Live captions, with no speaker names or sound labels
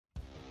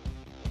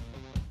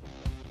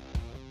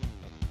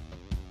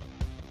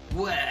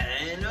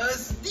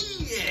Buenos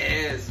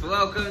dias!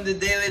 Welcome to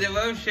Daily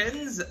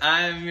Devotions.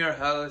 I'm your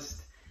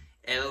host,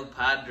 El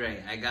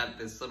Padre. I got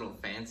this little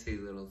fancy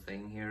little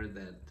thing here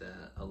that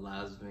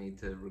allows me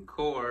to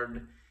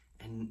record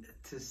and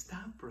to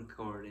stop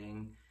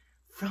recording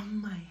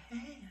from my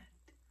hand.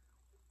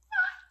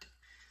 What?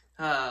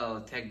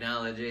 Oh,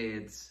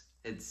 technology,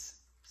 it's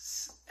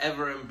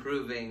ever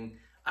improving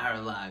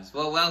our lives.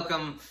 Well,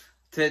 welcome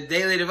to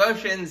Daily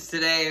Devotions.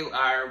 Today,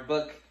 our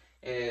book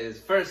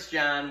is 1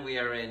 John. We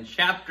are in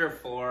chapter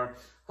 4.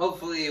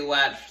 Hopefully you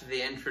watched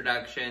the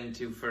introduction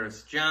to 1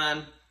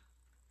 John.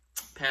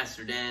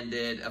 Pastor Dan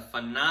did a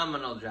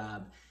phenomenal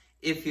job.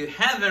 If you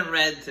haven't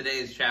read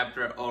today's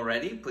chapter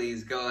already,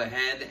 please go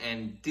ahead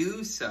and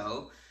do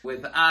so.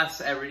 With us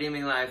at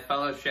Redeeming Life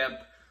Fellowship,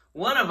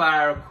 one of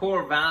our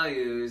core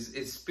values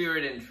is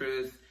spirit and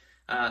truth.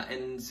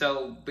 And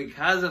so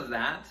because of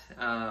that,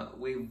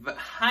 we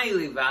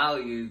highly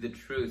value the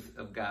truth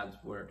of God's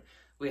Word.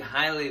 We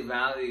highly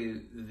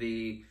value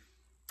the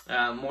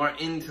more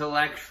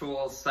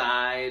intellectual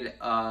side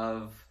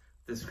of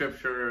the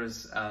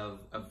scriptures of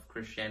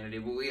Christianity,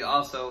 but we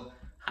also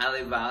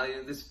highly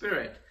value the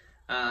Spirit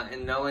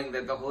and knowing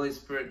that the Holy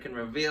Spirit can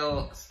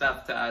reveal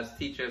stuff to us,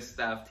 teach us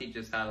stuff, teach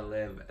us how to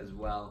live as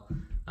well.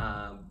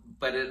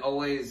 But it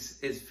always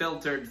is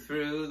filtered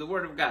through the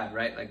Word of God,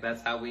 right? Like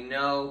that's how we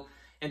know.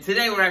 And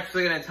today we're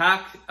actually going to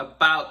talk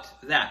about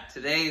that.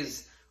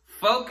 Today's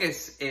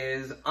focus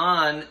is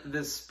on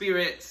the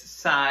Spirit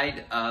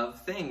side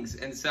of things.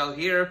 And so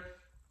here,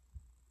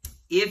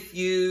 if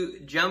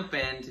you jump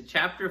into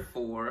chapter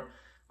 4,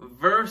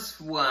 verse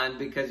 1,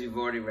 because you've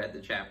already read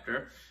the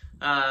chapter,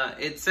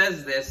 it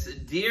says this: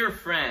 "Dear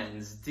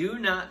friends, do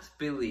not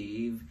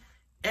believe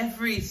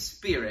every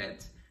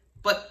spirit,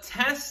 but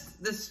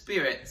test the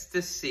spirits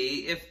to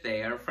see if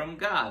they are from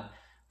God,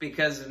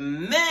 because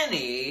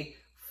many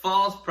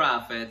false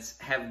prophets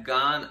have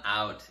gone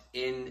out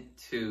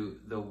into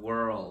the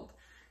world."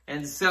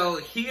 And so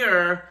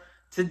here,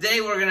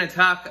 today we're going to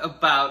talk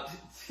about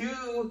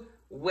two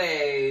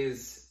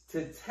ways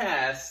to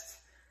test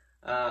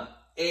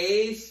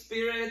a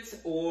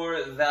spirit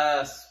or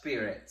the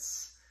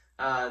spirits.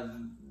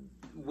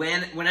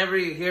 Whenever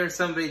you hear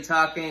somebody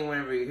talking,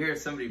 whenever you hear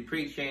somebody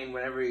preaching,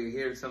 whenever you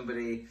hear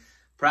somebody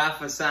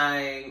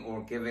prophesying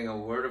or giving a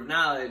word of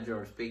knowledge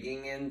or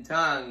speaking in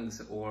tongues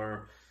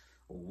or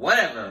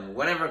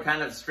whatever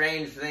kind of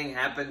strange thing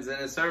happens in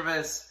a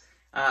service,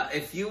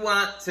 if you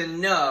want to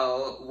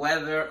know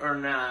whether or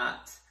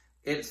not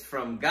it's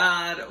from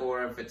God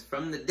or if it's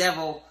from the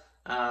devil,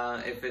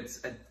 if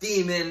it's a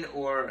demon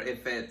or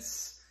if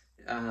it's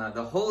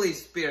the Holy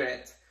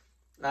Spirit,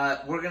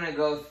 we're going to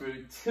go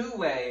through two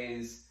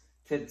ways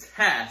to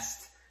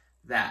test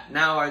that.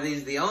 Now, are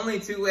these the only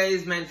two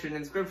ways mentioned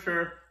in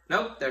Scripture?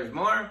 Nope, there's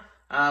more.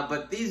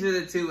 But these are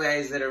the two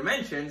ways that are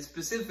mentioned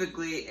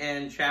specifically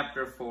in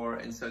chapter 4.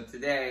 And so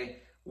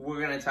today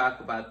we're going to talk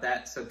about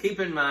that. So keep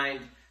in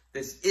mind,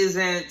 this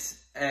isn't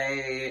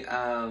a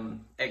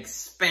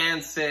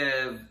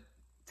expansive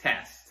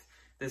test.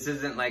 This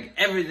isn't like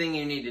everything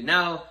you need to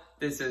know.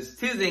 This is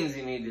two things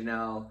you need to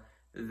know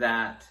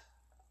that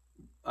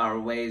are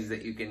ways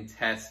that you can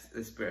test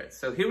the Spirit.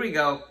 So here we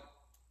go.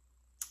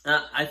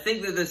 I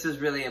think that this is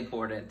really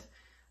important.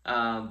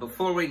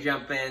 Before we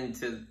jump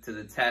into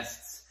the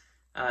tests,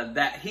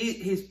 that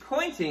he's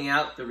pointing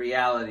out the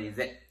reality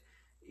that,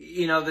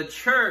 you know, the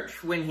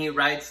church, when he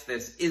writes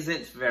this,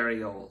 isn't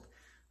very old.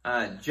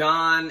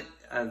 John,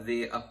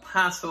 the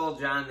apostle,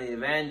 John the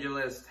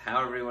evangelist,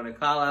 however you want to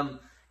call him,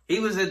 he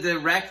was a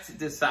direct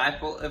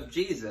disciple of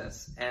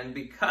Jesus. And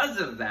because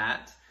of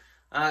that,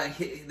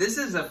 this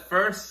is a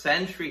first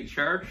century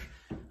church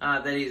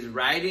that he's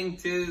writing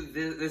to.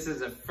 This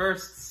is a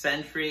first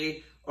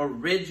century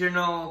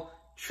original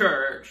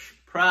church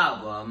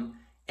problem.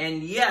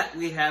 And yet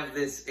we have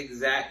this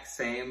exact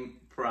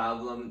same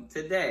problem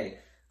today,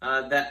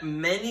 that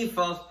many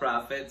false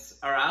prophets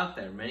are out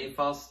there. Many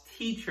false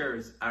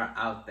teachers are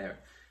out there.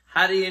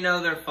 How do you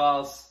know they're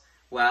false?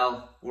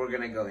 Well, we're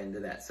going to go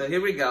into that. So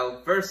here we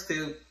go. Verse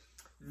 2,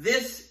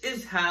 "This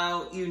is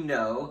how you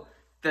know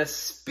the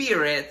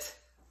Spirit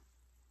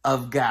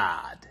of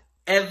God.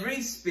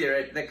 Every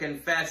spirit that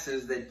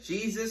confesses that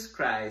Jesus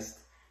Christ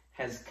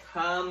has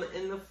come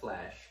in the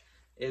flesh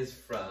is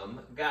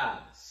from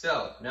God."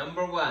 So,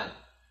 number 1,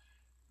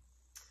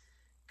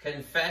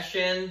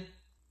 confession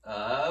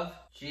of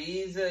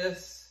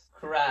Jesus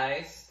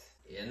Christ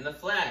in the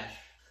flesh.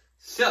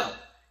 So,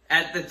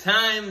 at the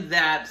time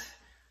that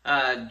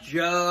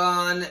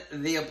John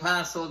the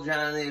apostle,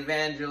 John the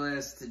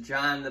evangelist,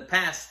 John the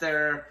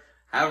pastor,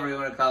 however you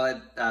want to call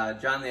it,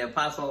 John the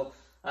apostle,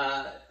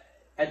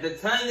 at the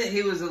time that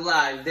he was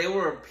alive, there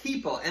were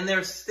people, and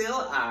there still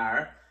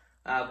are,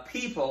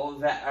 people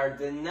that are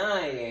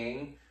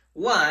denying.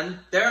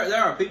 One,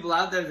 there are people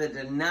out there that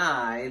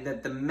deny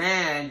that the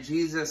man,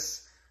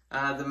 Jesus,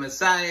 the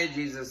Messiah,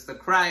 Jesus the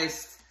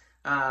Christ,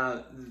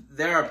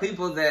 there are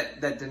people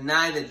that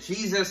deny that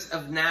Jesus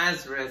of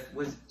Nazareth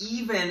was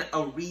even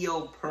a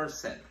real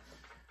person.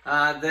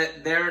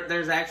 That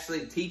there's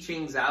actually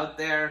teachings out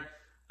there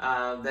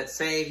that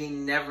say he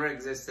never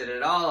existed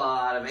at all. A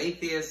lot of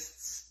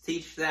atheists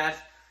teach that.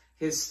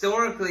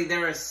 Historically,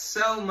 there is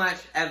so much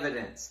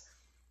evidence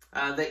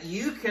that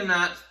you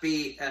cannot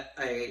be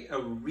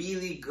a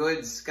really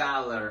good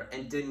scholar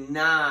and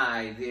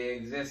deny the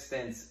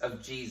existence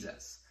of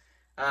Jesus.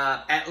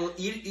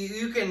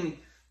 You can.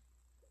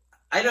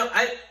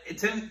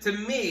 To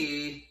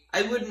me,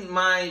 I wouldn't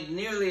mind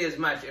nearly as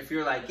much if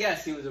you're like,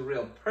 yes, he was a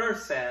real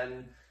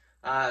person.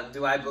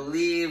 Do I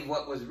believe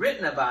what was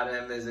written about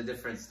him is a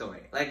different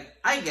story? Like,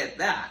 I get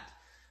that.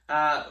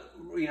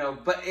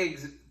 But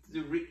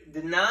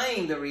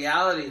denying the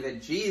reality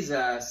that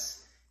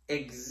Jesus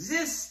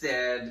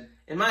existed,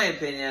 in my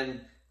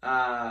opinion,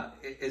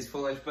 is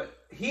foolish.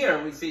 But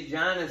here we see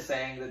John is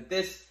saying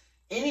that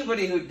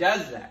anybody who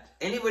does that,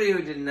 anybody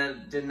who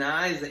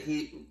denies that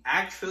he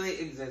actually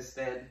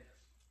existed,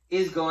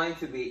 is going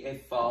to be a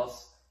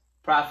false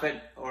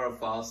prophet or a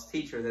false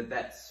teacher,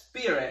 that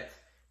spirit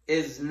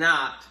is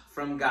not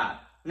from God.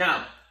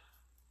 Now,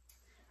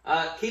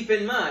 keep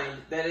in mind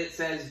that it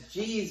says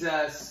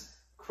Jesus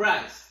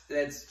Christ.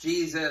 That's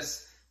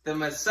Jesus the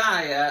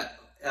Messiah,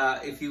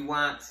 if you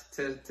want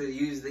to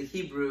use the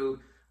Hebrew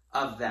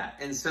of that.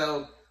 And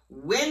so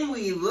when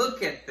we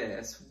look at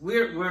this,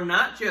 we're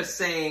not just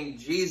saying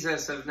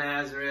Jesus of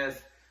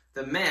Nazareth,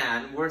 the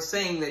man. We're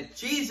saying that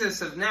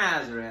Jesus of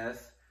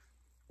Nazareth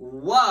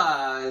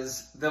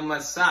was the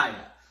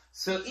Messiah.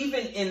 So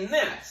even in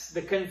this,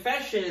 the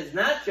confession is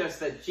not just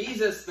that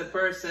Jesus the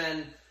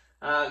person,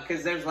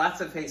 because there's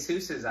lots of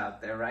Jesuses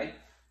out there, right?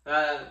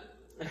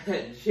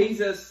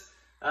 Jesus,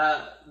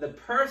 the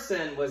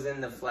person, was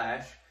in the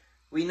flesh.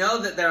 We know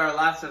that there are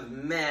lots of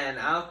men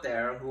out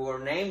there who are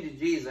named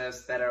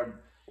Jesus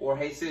or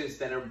Jesus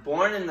that are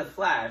born in the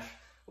flesh,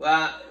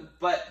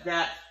 but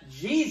that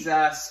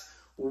Jesus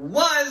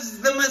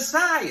was the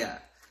Messiah.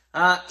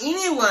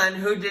 Anyone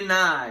who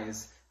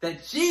denies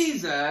that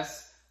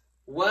Jesus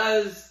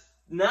was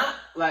not,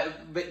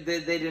 but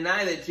they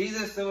deny that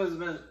Jesus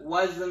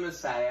was the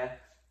Messiah,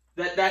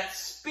 that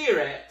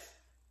spirit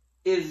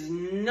is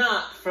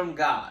not from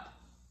God.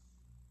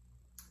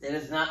 It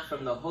is not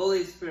from the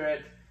Holy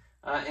Spirit.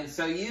 And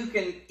so you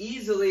can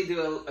easily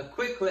do a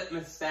quick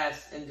litmus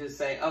test and just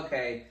say,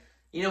 okay,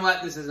 you know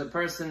what? This is a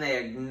person. They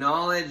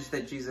acknowledge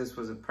that Jesus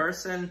was a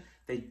person.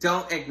 They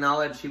don't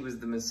acknowledge he was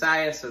the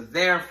Messiah. So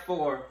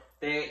therefore,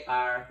 they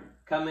are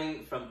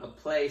coming from a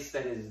place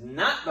that is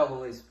not the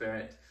Holy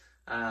Spirit,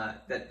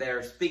 that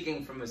they're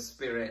speaking from a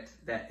spirit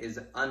that is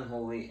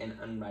unholy and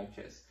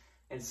unrighteous.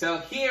 And so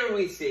here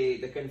we see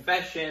the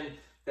confession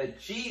that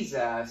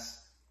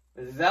Jesus,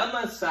 the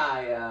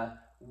Messiah,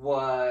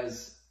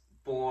 was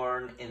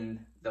born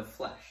in the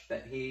flesh.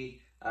 That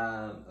he,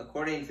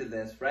 according to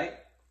this, right,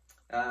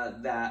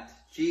 that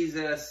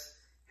Jesus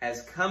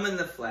has come in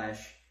the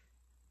flesh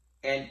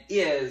and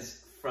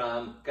is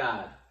from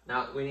God.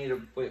 Now, we need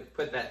to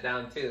put that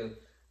down too.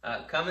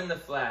 Come in the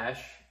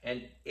flesh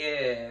and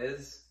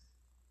is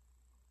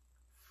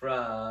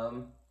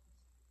from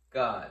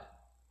God.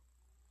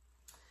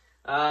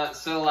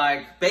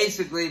 So,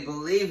 basically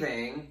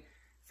believing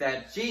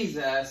that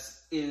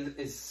Jesus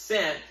is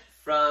sent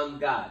from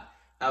God.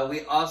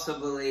 We also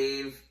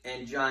believe,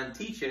 and John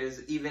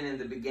teaches, even in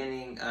the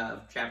beginning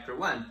of chapter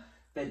 1,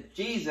 that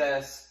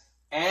Jesus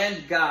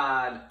and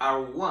God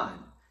are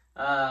one.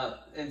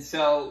 And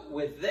so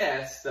with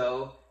this,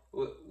 though,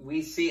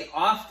 we see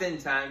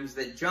oftentimes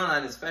that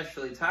John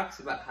especially talks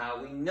about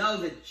how we know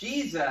that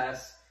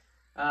Jesus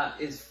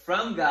is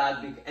from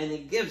God, and he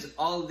gives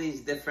all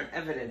these different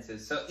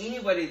evidences. So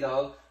anybody,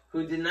 though,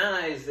 who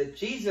denies that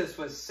Jesus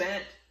was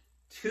sent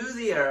to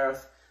the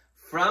earth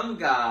from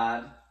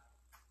God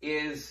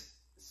is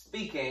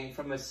speaking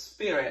from a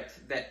spirit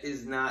that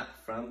is not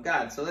from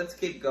God. So let's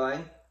keep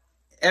going.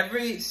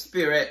 Every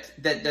spirit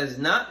that does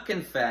not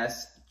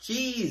confess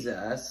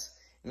Jesus,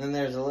 and then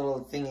there's a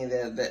little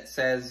thingy that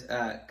says,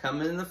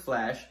 come in the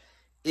flesh,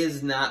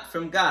 is not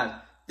from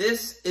God.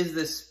 This is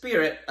the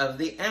spirit of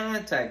the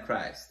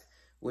Antichrist,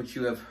 which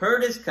you have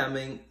heard is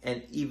coming,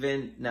 and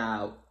even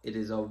now it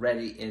is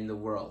already in the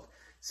world.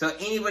 So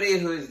anybody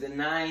who is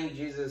denying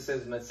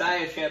Jesus'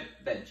 messiahship,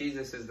 that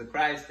Jesus is the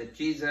Christ, that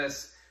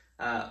Jesus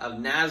of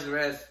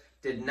Nazareth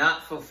did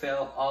not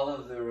fulfill all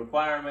of the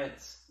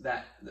requirements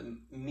that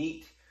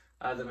meet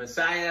the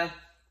Messiah,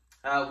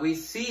 we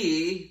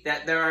see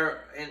that there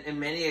are, in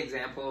many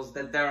examples,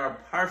 that there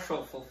are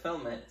partial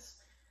fulfillments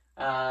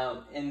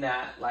in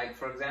that,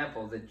 for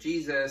example, that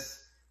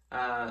Jesus,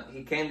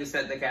 he came to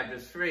set the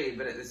captives free,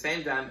 but at the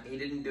same time, he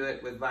didn't do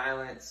it with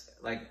violence,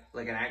 like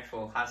an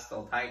actual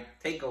hostile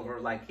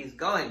takeover like he's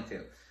going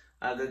to.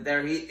 That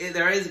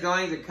there is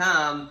going to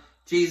come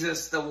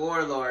Jesus the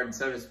warlord,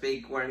 so to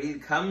speak, where he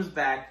comes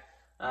back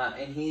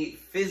and he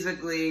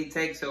physically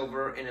takes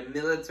over in a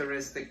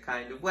militaristic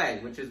kind of way,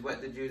 which is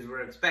what the Jews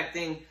were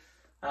expecting,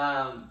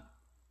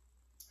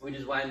 which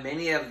is why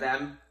many of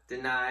them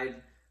denied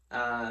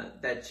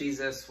that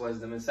Jesus was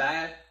the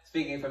Messiah,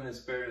 speaking from the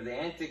spirit of the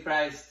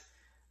Antichrist.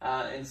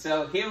 And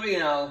so here we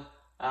know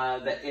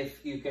that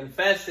if you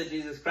confess that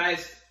Jesus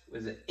Christ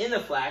was in the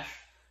flesh,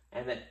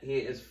 and that he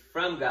is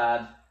from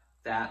God,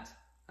 that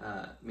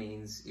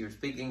means you're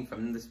speaking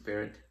from the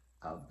Spirit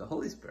of the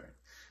Holy Spirit.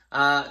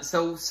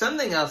 So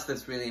something else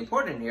that's really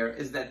important here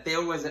is that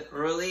there was an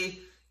early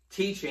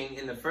teaching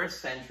in the 1st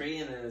century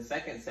and in the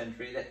 2nd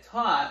century that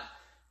taught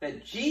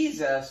that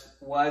Jesus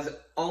was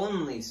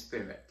only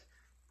Spirit,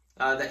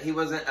 that he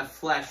wasn't a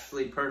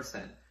fleshly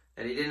person,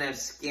 that he didn't have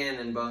skin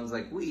and bones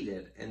like we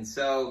did. And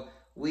so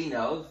we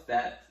know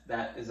that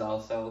that is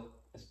also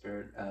a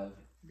spirit of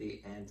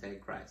the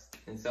Antichrist.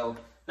 And so,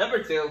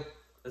 number 2,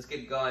 let's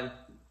get going.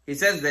 He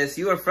says this,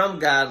 "You are from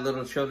God,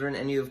 little children,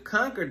 and you have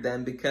conquered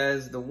them,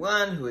 because the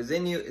one who is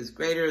in you is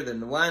greater than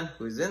the one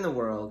who is in the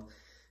world.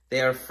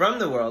 They are from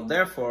the world,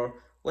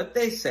 therefore, what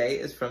they say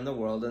is from the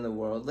world, and the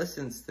world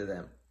listens to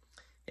them."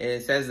 And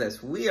it says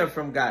this, "We are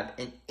from God,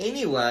 and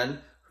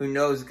anyone who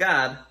knows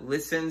God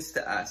listens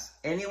to us.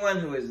 Anyone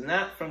who is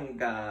not from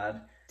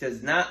God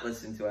does not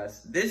listen to us.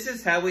 This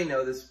is how we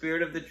know the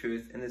spirit of the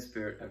truth and the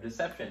spirit of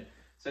deception."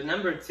 So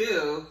number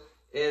 2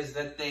 is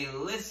that they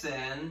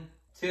listen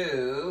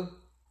to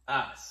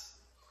us.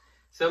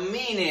 So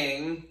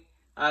meaning,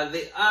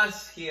 the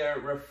us here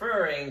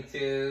referring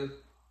to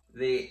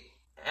the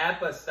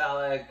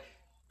apostolic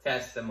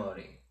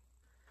testimony.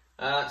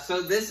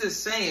 So this is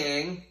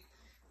saying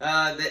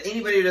that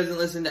anybody who doesn't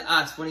listen to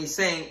us, when he's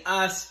saying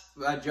us,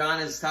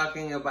 John is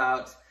talking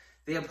about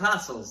the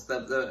apostles,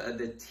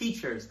 the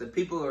teachers, the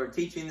people who are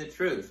teaching the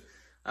truth.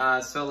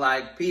 So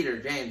like Peter,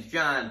 James,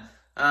 John,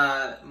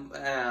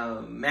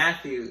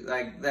 Matthew,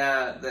 like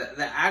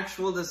the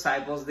actual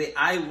disciples, the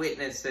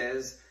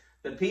eyewitnesses,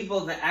 the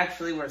people that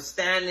actually were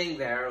standing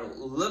there,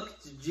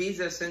 looked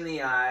Jesus in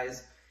the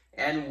eyes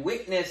and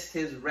witnessed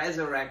his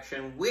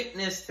resurrection,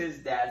 witnessed his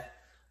death,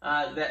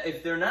 that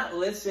if they're not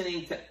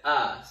listening to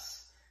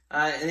us,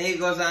 and he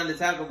goes on to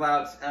talk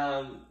about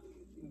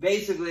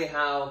basically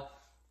how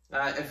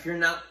if you're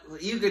not,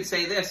 you could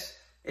say this,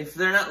 if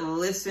they're not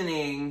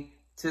listening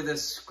to the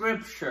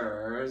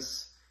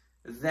scriptures,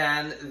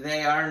 then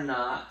they are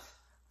not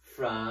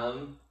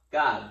from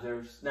God.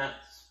 They're not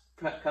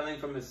coming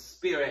from the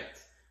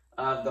spirit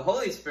of the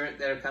Holy Spirit.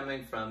 They're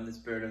coming from the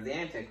spirit of the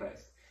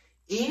Antichrist.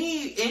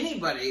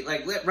 Anybody,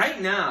 like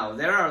right now,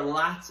 there are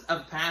lots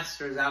of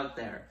pastors out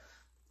there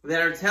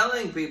that are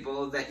telling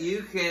people that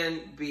you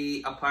can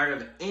be a part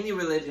of any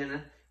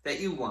religion that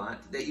you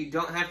want, that you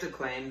don't have to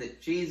claim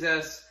that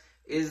Jesus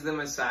is the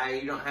Messiah.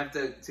 You don't have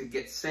to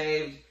get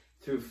saved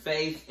through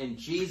faith in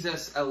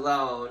Jesus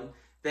alone.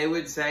 They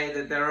would say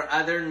that there are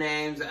other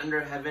names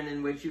under heaven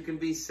in which you can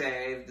be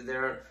saved.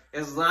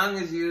 As long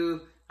as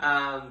you're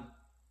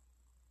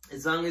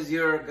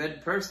a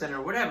good person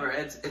or whatever,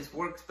 it's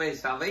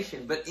works-based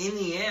salvation. But in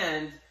the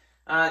end,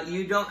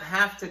 you don't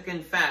have to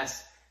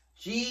confess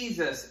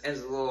Jesus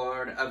as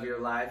Lord of your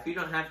life. You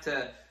don't have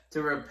to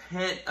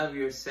repent of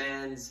your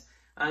sins.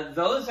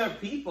 Those are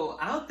people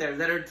out there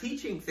that are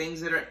teaching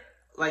things that are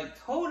like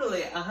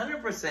totally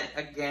 100%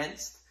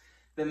 against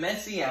the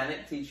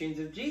messianic teachings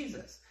of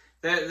Jesus.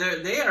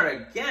 They are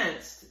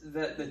against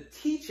the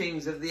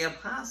teachings of the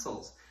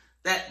apostles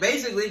that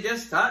basically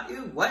just taught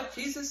you what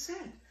Jesus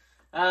said.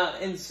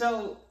 And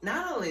so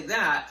not only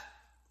that,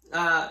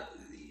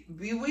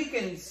 we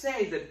can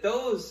say that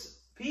those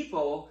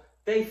people,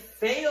 they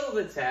fail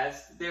the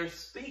test. They're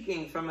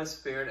speaking from a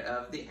spirit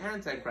of the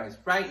Antichrist.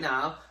 Right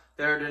now,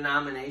 there are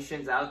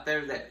denominations out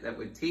there that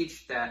would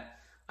teach that,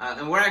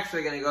 and we're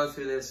actually going to go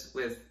through this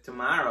with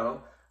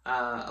tomorrow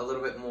a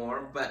little bit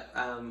more, but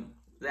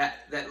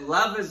that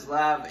love is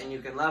love, and you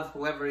can love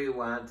whoever you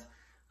want,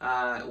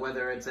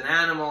 whether it's an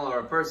animal or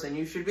a person.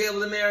 You should be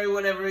able to marry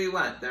whatever you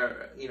want.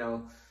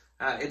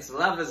 It's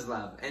love is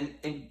love.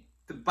 And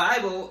the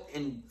Bible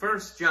in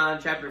 1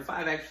 John chapter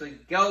 5 actually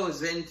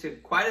goes into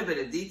quite a bit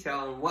of detail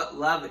on what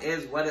love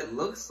is, what it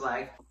looks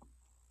like.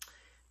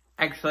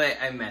 Actually,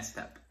 I messed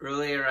up.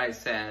 Earlier I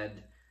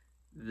said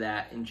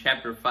that in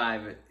chapter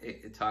 5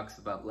 it talks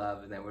about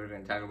love and that we're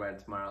going to talk about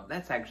it tomorrow.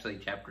 That's actually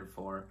chapter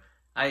 4.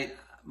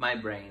 My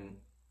brain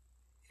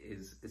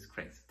is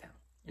crazy down.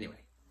 Anyway,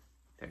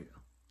 there you go.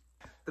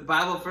 The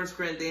Bible, 1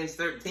 Corinthians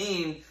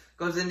 13,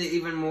 goes into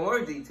even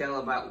more detail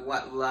about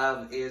what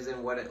love is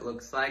and what it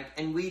looks like.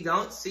 And we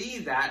don't see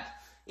that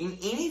in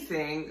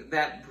anything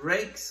that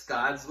breaks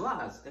God's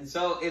laws. And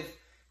so if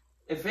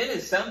it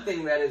is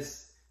something that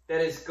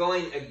is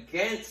going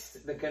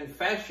against the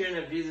confession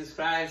of Jesus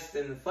Christ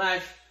in the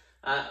flesh,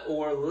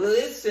 or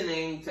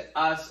listening to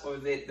us or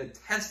the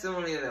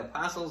testimony of the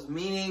apostles,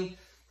 meaning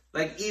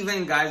like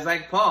even guys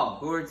like Paul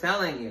who are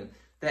telling you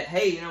that,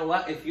 hey, you know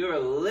what, if you're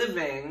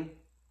living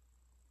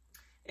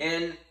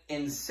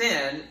in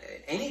sin,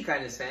 any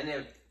kind of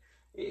sin,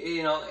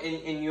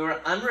 and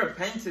you're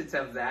unrepentant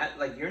of that,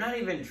 like you're not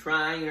even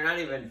trying, you're not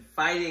even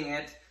fighting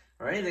it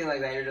or anything like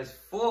that, you're just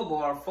full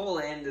bore, full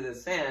into the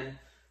sin,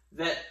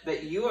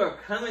 that you are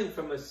coming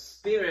from a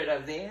spirit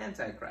of the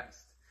Antichrist.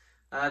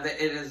 That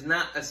it is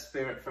not a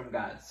spirit from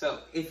God. So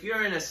if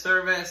you're in a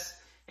service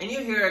and you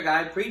hear a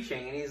guy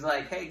preaching and he's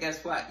like, hey,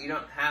 guess what? You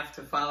don't have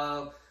to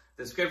follow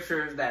the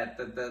scriptures, that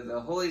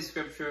the Holy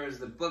Scriptures,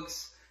 the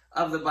books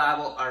of the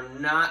Bible are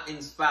not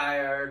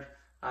inspired.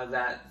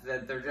 that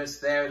they're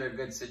just there, they're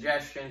good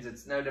suggestions,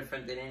 it's no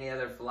different than any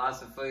other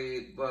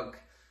philosophy book.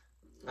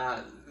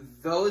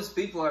 Those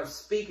people are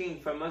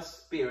speaking from a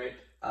spirit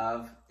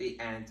of the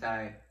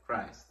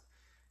Antichrist.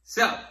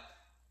 So,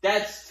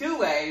 that's two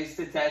ways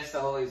to test the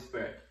Holy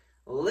Spirit.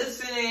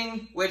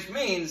 Listening, which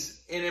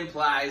means it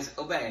implies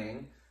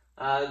obeying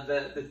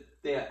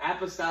the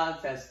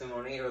apostolic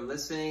testimony, or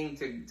listening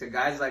to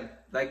guys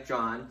like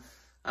John,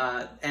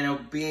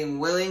 and being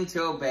willing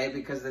to obey,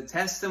 because the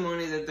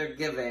testimony that they're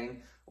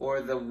giving,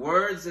 or the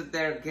words that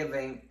they're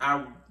giving,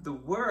 are the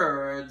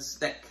words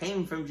that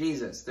came from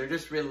Jesus. They're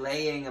just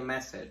relaying a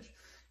message.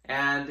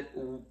 And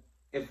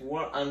if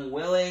we're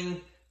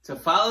unwilling to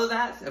follow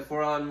that, if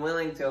we're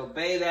unwilling to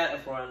obey that,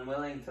 if we're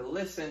unwilling to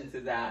listen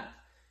to that,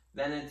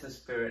 then it's a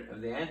spirit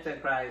of the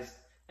Antichrist.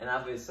 And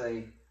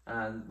obviously,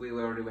 we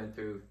already went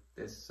through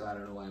this, so I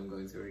don't know why I'm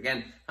going through it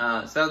again.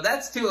 So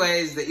that's two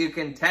ways that you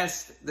can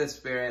test the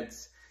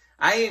spirits.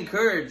 I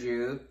encourage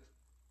you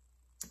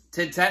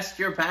to test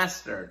your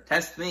pastor.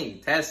 Test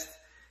me. Test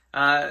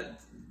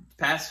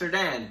Pastor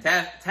Dan.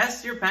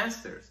 Test your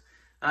pastors.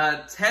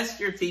 Test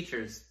your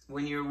teachers.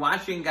 When you're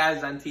watching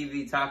guys on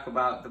TV talk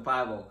about the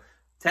Bible,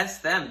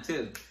 test them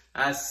too.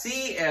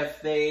 See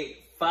if they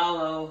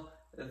follow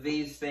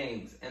these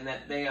things and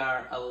that they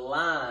are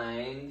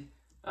aligned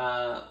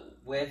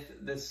with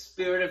the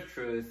Spirit of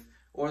truth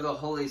or the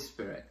Holy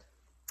Spirit.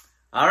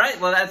 All right,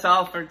 well, that's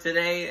all for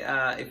today.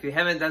 If you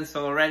haven't done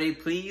so already,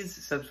 please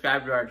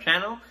subscribe to our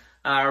channel.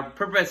 Our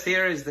purpose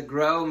here is to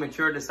grow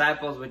mature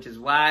disciples, which is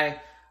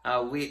why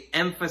we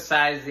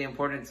emphasize the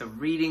importance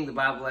of reading the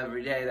Bible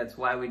every day. That's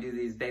why we do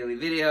these daily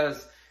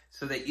videos,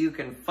 so that you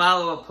can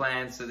follow a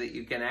plan, so that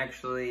you can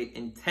actually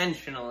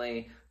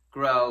intentionally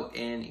grow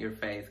in your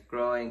faith,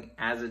 growing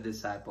as a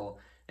disciple.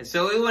 And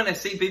so we want to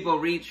see people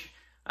reach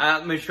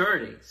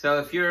maturity. So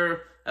if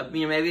you're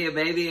maybe a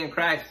baby in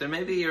Christ, or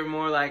maybe you're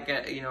more like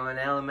an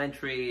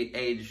elementary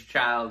age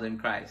child in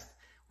Christ,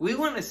 we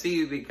want to see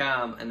you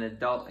become an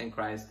adult in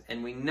Christ.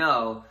 And we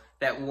know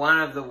that one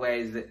of the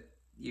ways that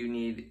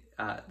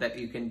that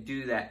you can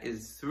do that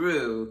is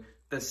through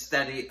the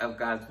study of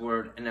God's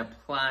Word and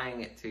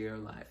applying it to your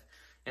life.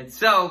 And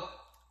so,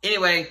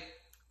 anyway,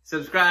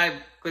 subscribe,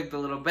 click the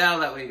little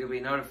bell, that way you'll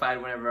be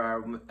notified whenever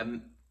our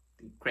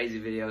crazy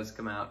videos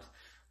come out.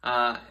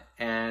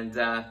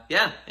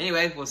 Yeah,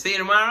 anyway, we'll see you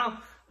tomorrow.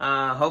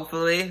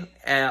 Hopefully,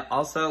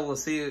 also we'll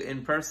see you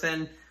in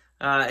person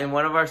in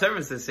one of our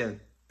services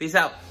soon. Peace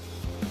out.